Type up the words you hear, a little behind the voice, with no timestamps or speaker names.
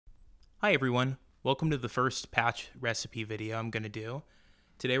Hi everyone, welcome to the first patch recipe video I'm going to do.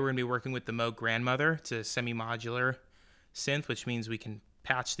 Today we're going to be working with the Moog Grandmother. It's a semi-modular synth, which means we can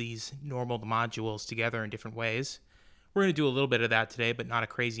patch these normal modules together in different ways. We're going to do a little bit of that today, but not a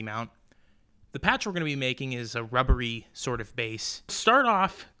crazy amount. The patch we're going to be making is a rubbery sort of bass. Start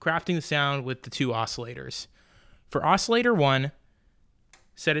off crafting the sound with the two oscillators. For oscillator 1,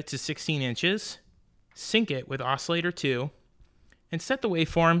 set it to 16 inches, sync it with oscillator 2, and set the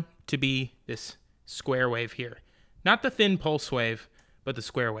waveform to be this square wave here. Not the thin pulse wave, but the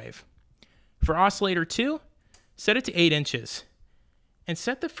square wave. For oscillator 2, set it to 8 inches. And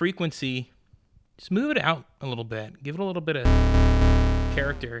set the frequency, just move it out a little bit. Give it a little bit of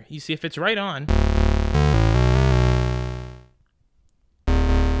character. You see, if it's right on,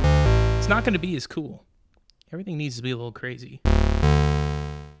 it's not going to be as cool. Everything needs to be a little crazy.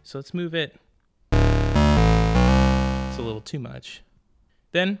 So let's move it. It's a little too much.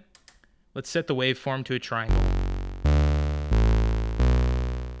 Then, let's set the waveform to a triangle.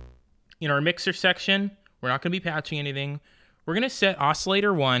 In our mixer section, we're not going to be patching anything. We're going to set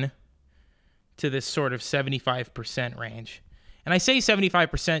oscillator 1 to this sort of 75% range. And I say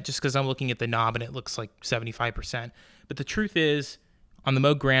 75% just because I'm looking at the knob and it looks like 75%. But the truth is, on the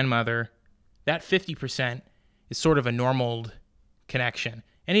Moog Grandmother, that 50% is sort of a normal connection.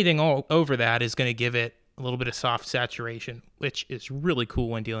 Anything over that is going to give it a little bit of soft saturation, which is really cool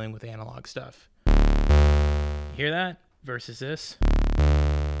when dealing with analog stuff. You hear that versus this?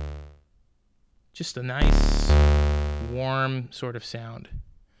 Just a nice, warm sort of sound.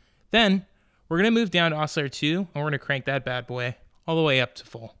 Then we're going to move down to oscillator 2, and we're going to crank that bad boy all the way up to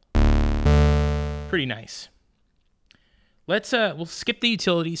full. Pretty nice. We'll skip the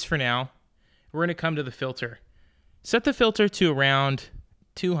utilities for now. We're going to come to the filter. Set the filter to around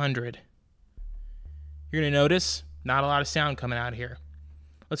 200. You're going to notice not a lot of sound coming out here.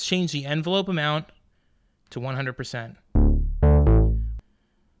 Let's change the envelope amount to 100%.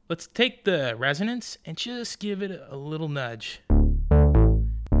 Let's take the resonance and just give it a little nudge.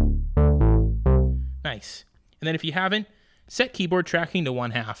 Nice. And then if you haven't, set keyboard tracking to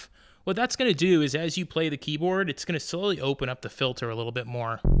 1/2. What that's going to do is as you play the keyboard, it's going to slowly open up the filter a little bit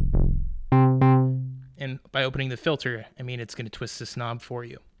more. And by opening the filter, I mean it's going to twist this knob for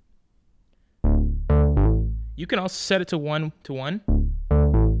you. You can also set it to 1:1,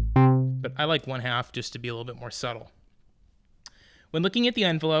 but I like 1/2 just to be a little bit more subtle. When looking at the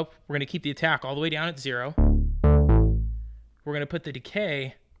envelope, we're going to keep the attack all the way down at 0. We're going to put the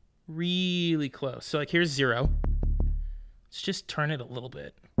decay really close. So like here's 0. Let's just turn it a little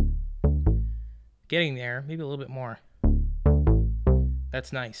bit. Getting there, maybe a little bit more.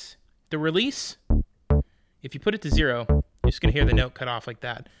 That's nice. The release, if you put it to 0, you're just going to hear the note cut off like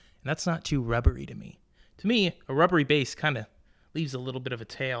that. And that's not too rubbery to me. To me, a rubbery bass kind of leaves a little bit of a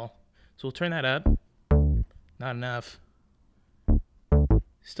tail. So we'll turn that up. Not enough.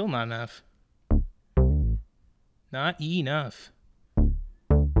 Still not enough. Not enough.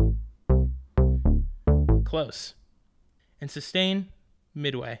 Close. And sustain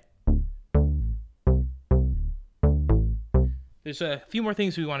midway. There's a few more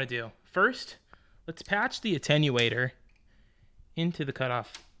things we want to do. First, let's patch the attenuator into the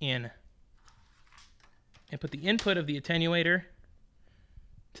cutoff in. And put the input of the attenuator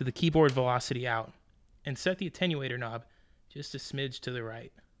to the keyboard velocity out. And set the attenuator knob just a smidge to the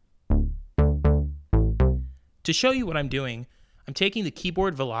right. To show you what I'm doing, I'm taking the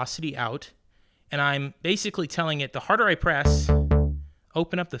keyboard velocity out, and I'm basically telling it the harder I press,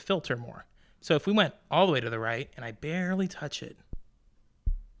 open up the filter more. So if we went all the way to the right, and I barely touch it,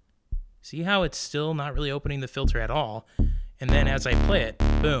 see how it's still not really opening the filter at all? And then as I play it,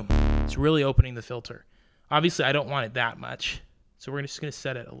 boom, it's really opening the filter. Obviously, I don't want it that much, so we're just going to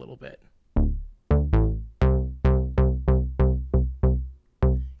set it a little bit.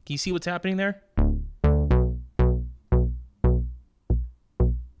 Can you see what's happening there?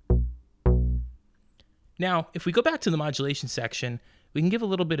 Now, if we go back to the modulation section, we can give a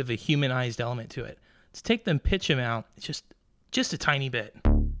little bit of a humanized element to it. Let's take the pitch amount just a tiny bit.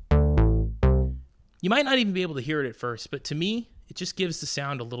 You might not even be able to hear it at first, but to me, it just gives the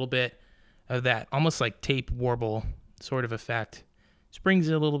sound a little bit of that almost like tape warble sort of effect. Just brings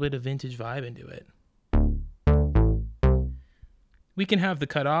a little bit of vintage vibe into it. We can have the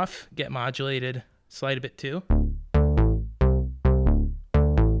cutoff get modulated, slide a bit too.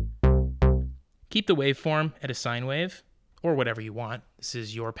 Keep the waveform at a sine wave, or whatever you want. This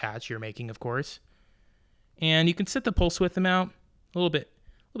is your patch you're making, of course. And you can set the pulse width amount a little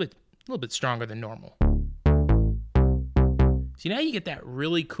bit stronger than normal. So now you get that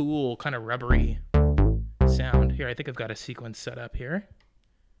really cool kind of rubbery sound. Here, I think I've got a sequence set up here.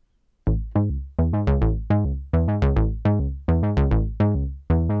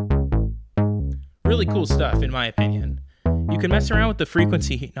 really cool stuff, in my opinion. You can mess around with the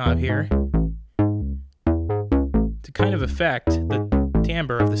frequency knob here to kind of affect the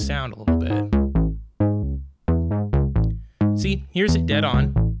timbre of the sound a little bit. See, here's it dead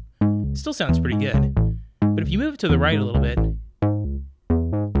on. Still sounds pretty good. But if you move it to the right a little bit,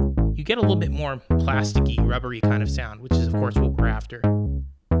 you get a little bit more plasticky, rubbery kind of sound, which is of course what we're after.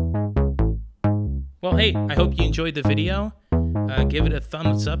 Well, hey, I hope you enjoyed the video. Give it a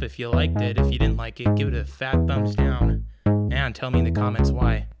thumbs up if you liked it. If you didn't like it, give it a fat thumbs down. And tell me in the comments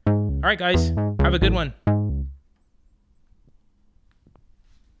why. Alright guys, have a good one.